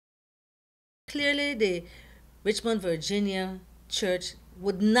clearly the Richmond, Virginia church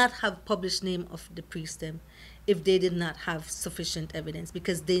would not have published name of the priest them if they did not have sufficient evidence,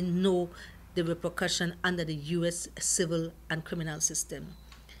 because they know the repercussion under the U.S. civil and criminal system.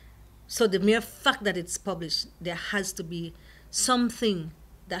 So the mere fact that it's published, there has to be something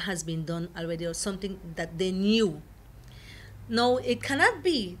that has been done already, or something that they knew. Now, it cannot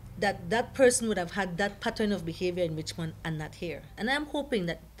be that that person would have had that pattern of behavior in Richmond and not here. And I'm hoping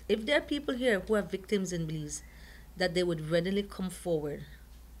that if there are people here who are victims in Belize, that they would readily come forward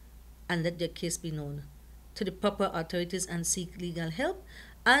and let their case be known to the proper authorities and seek legal help.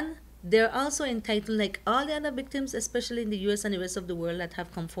 And they're also entitled, like all the other victims, especially in the US and the rest of the world that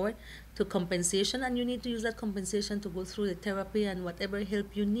have come forward, to compensation. And you need to use that compensation to go through the therapy and whatever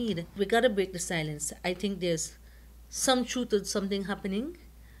help you need. We got to break the silence. I think there's some truth to something happening,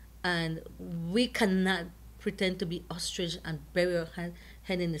 and we cannot pretend to be ostrich and bury our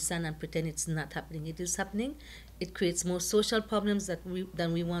head in the sand and pretend it's not happening. It is happening. It creates more social problems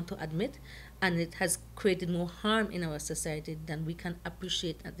than we want to admit, and it has created more harm in our society than we can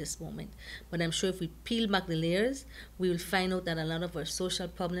appreciate at this moment. But I'm sure if we peel back the layers, we will find out that a lot of our social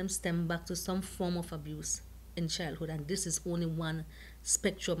problems stem back to some form of abuse in childhood, and this is only one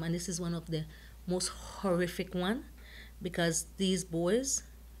spectrum, and this is one of the most horrific one, because these boys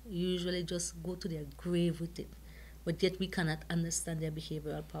usually just go to their grave with it, but yet we cannot understand their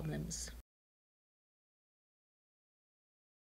behavioral problems.